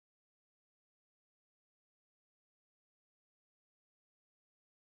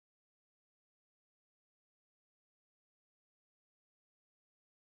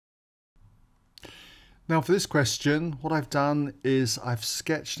Now for this question, what I've done is I've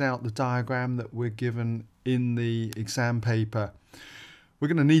sketched out the diagram that we're given in the exam paper. We're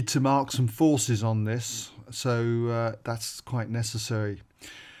going to need to mark some forces on this, so that's quite necessary.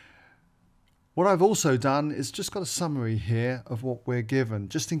 What I've also done is just got a summary here of what we're given,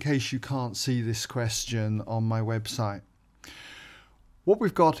 just in case you can't see this question on my website. What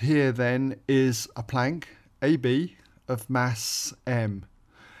we've got here then is a plank, AB, of mass M,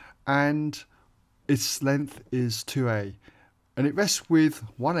 and its length is 2A, and it rests with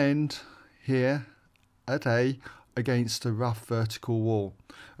one end here at A against a rough vertical wall,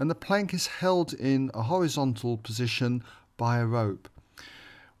 and the plank is held in a horizontal position by a rope.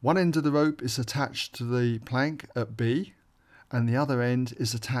 One end of the rope is attached to the plank at B, and the other end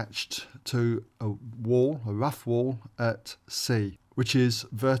is attached to a rough wall at C, which is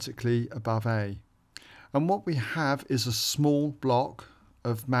vertically above A. And what we have is a small block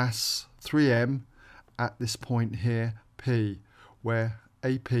of mass 3m at this point here, P, where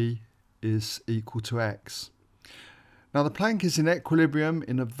AP is equal to X. Now the plank is in equilibrium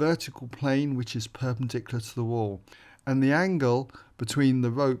in a vertical plane which is perpendicular to the wall, and the angle between the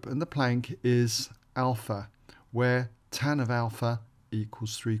rope and the plank is alpha, where tan of alpha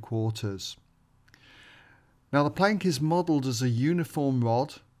equals 3/4. Now the plank is modelled as a uniform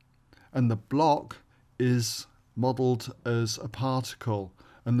rod, and the block is modelled as a particle,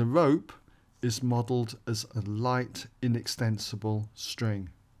 and the rope is modelled as a light inextensible string.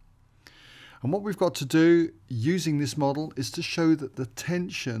 And what we've got to do using this model is to show that the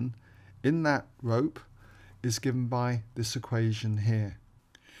tension in that rope is given by this equation here.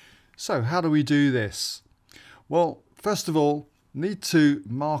 So how do we do this? Well, first of all, need to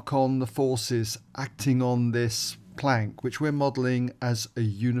mark on the forces acting on this plank, which we're modelling as a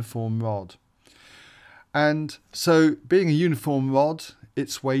uniform rod. And so being a uniform rod,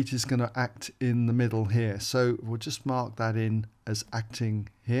 its weight is going to act in the middle here. So we'll just mark that in as acting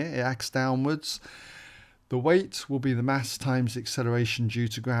here. It acts downwards. The weight will be the mass times acceleration due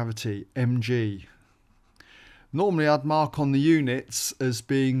to gravity, mg. Normally I'd mark on the units as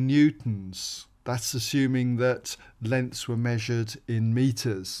being newtons. That's assuming that lengths were measured in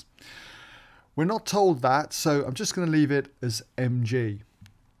meters. We're not told that, so I'm just going to leave it as mg.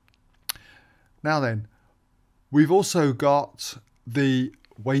 Now then, we've also got the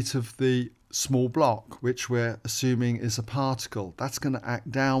weight of the small block, which we're assuming is a particle. That's going to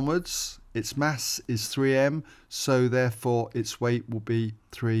act downwards. Its mass is 3m, so therefore its weight will be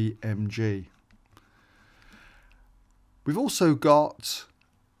 3 mg. We've also got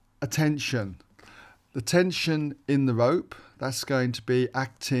a tension. The tension in the rope, that's going to be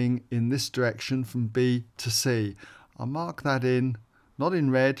acting in this direction from B to C. I'll mark that in, not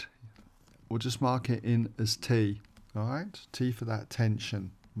in red, we'll just mark it in as T. Alright, T for that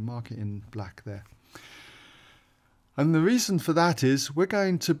tension. Mark it in black there. And the reason for that is we're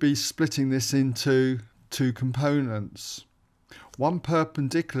going to be splitting this into two components. One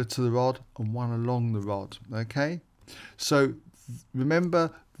perpendicular to the rod and one along the rod. Okay? So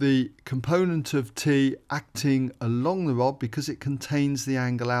remember the component of T acting along the rod, because it contains the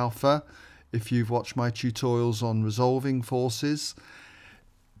angle alpha, if you've watched my tutorials on resolving forces,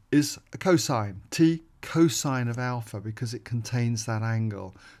 is a cosine. T cosine of alpha, because it contains that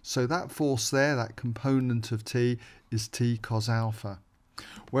angle. So that force there, that component of T, is T cos alpha.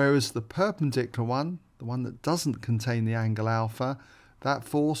 Whereas the perpendicular one, the one that doesn't contain the angle alpha, that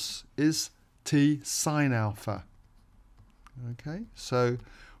force is T sine alpha. Okay, so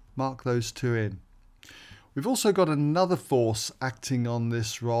mark those two in. We've also got another force acting on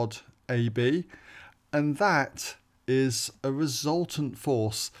this rod AB, and that is a resultant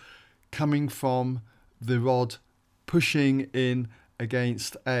force coming from the rod pushing in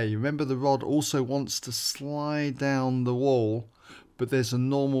against A. Remember, the rod also wants to slide down the wall, but there's a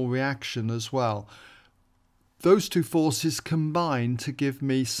normal reaction as well. Those two forces combine to give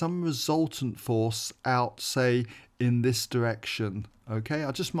me some resultant force out, say, in this direction. Okay,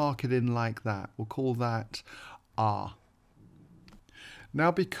 I'll just mark it in like that. We'll call that R. Now,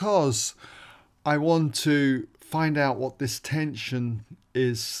 because I want to find out what this tension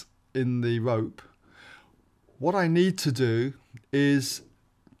is in the rope, what I need to do is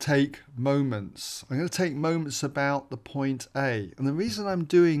take moments. I'm going to take moments about the point A. And the reason I'm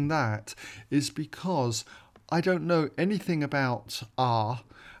doing that is because I don't know anything about R,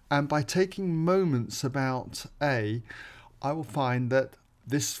 and by taking moments about A, I will find that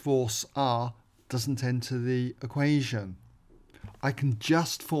this force R doesn't enter the equation. I can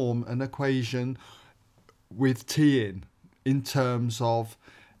just form an equation with T in terms of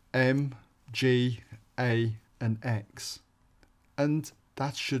M, G, A and X, and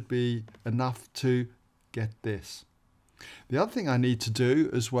that should be enough to get this. The other thing I need to do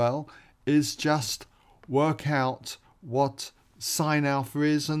as well is just work out what sine alpha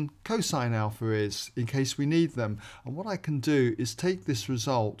is and cosine alpha is in case we need them. And what I can do is take this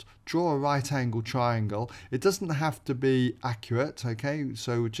result, draw a right angle triangle. It doesn't have to be accurate, okay?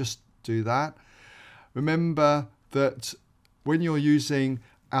 So we'll just do that. Remember that when you're using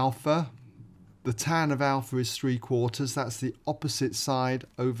alpha, the tan of alpha is 3/4. That's the opposite side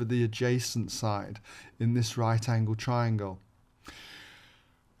over the adjacent side in this right angle triangle.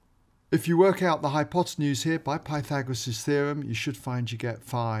 If you work out the hypotenuse here by Pythagoras' theorem, you should find you get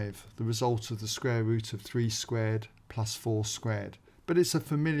 5, the result of the square root of 3 squared plus 4 squared. But it's a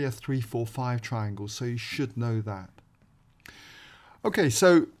familiar 3, 4, 5 triangle, so you should know that. Okay,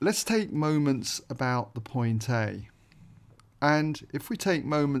 so let's take moments about the point A. And if we take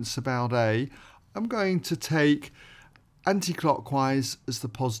moments about A, I'm going to take anti-clockwise as the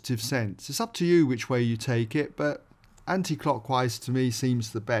positive sense. It's up to you which way you take it, but anti-clockwise to me seems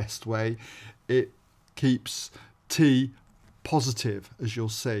the best way. It keeps T positive, as you'll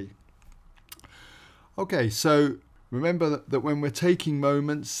see. Okay, so remember that when we're taking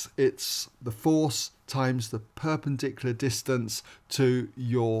moments, it's the force times the perpendicular distance to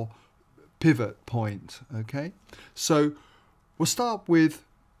your pivot point. Okay, so we'll start with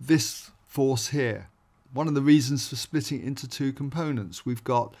this force here. One of the reasons for splitting it into two components, we've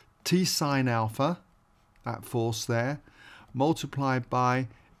got T sine alpha, that force there, multiplied by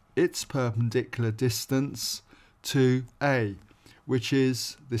its perpendicular distance to A, which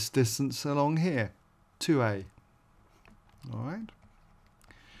is this distance along here, 2A. All right.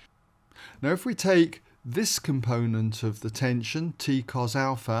 Now if we take this component of the tension, T cos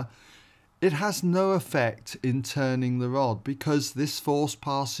alpha, it has no effect in turning the rod because this force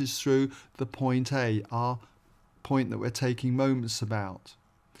passes through the point A, our point that we're taking moments about.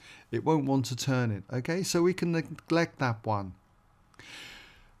 It won't want to turn it, okay? So we can neglect that one.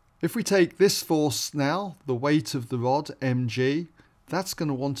 If we take this force now, the weight of the rod, mg, that's going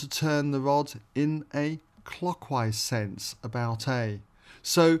to want to turn the rod in a clockwise sense about A.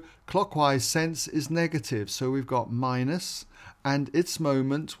 So clockwise sense is negative, so we've got minus, and its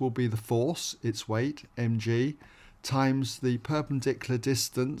moment will be the force, its weight, mg, times the perpendicular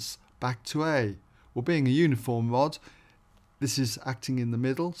distance back to A. Well, being a uniform rod, this is acting in the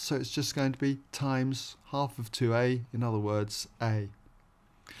middle, so it's just going to be times half of 2A, in other words, A.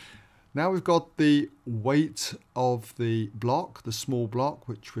 Now we've got the weight of the block, the small block,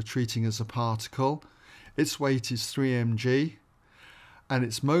 which we're treating as a particle. Its weight is 3 mg, and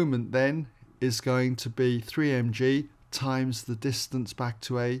its moment then is going to be 3 mg times the distance back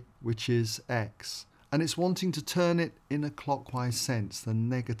to A, which is x. And it's wanting to turn it in a clockwise sense, the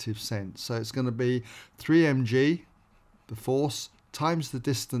negative sense. So it's going to be 3 mg, the force, times the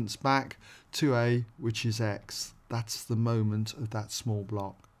distance back to A, which is x. That's the moment of that small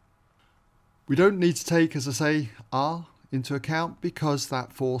block. We don't need to take, as I say, R into account because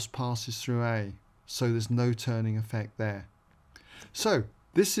that force passes through A. So there's no turning effect there. So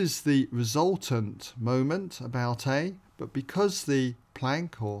this is the resultant moment about A, but because the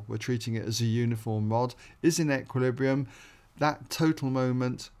plank, or we're treating it as a uniform rod, is in equilibrium, that total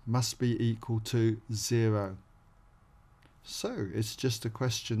moment must be equal to 0. So it's just a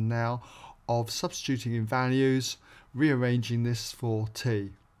question now of substituting in values, rearranging this for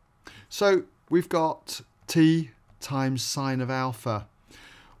T. So we've got T times sine of alpha.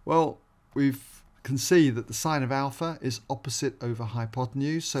 Well, we can see that the sine of alpha is opposite over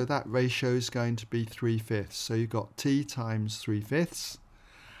hypotenuse, so that ratio is going to be 3/5. So you've got T times 3/5,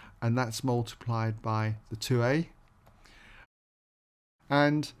 and that's multiplied by the 2A.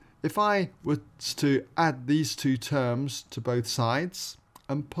 And if I was to add these two terms to both sides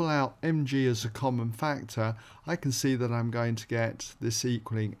and pull out mg as a common factor, I can see that I'm going to get this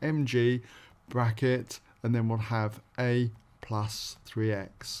equaling mg bracket, and then we'll have A plus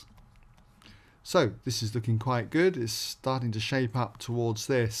 3x. So this is looking quite good. It's starting to shape up towards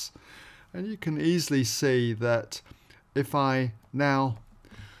this. And you can easily see that if I now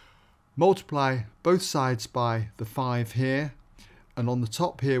multiply both sides by the 5 here, and on the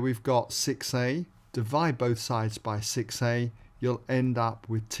top here we've got 6a, divide both sides by 6a, you'll end up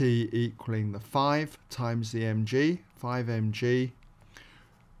with T equaling the 5 times the mg, 5 mg,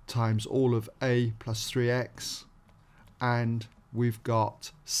 times all of A plus 3x, and we've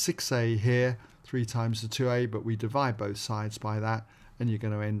got 6a here, 3 times the 2a, but we divide both sides by that, and you're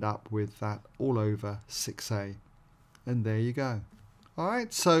going to end up with that all over 6a. And there you go.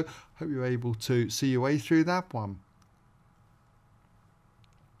 Alright, so hope you're able to see your way through that one.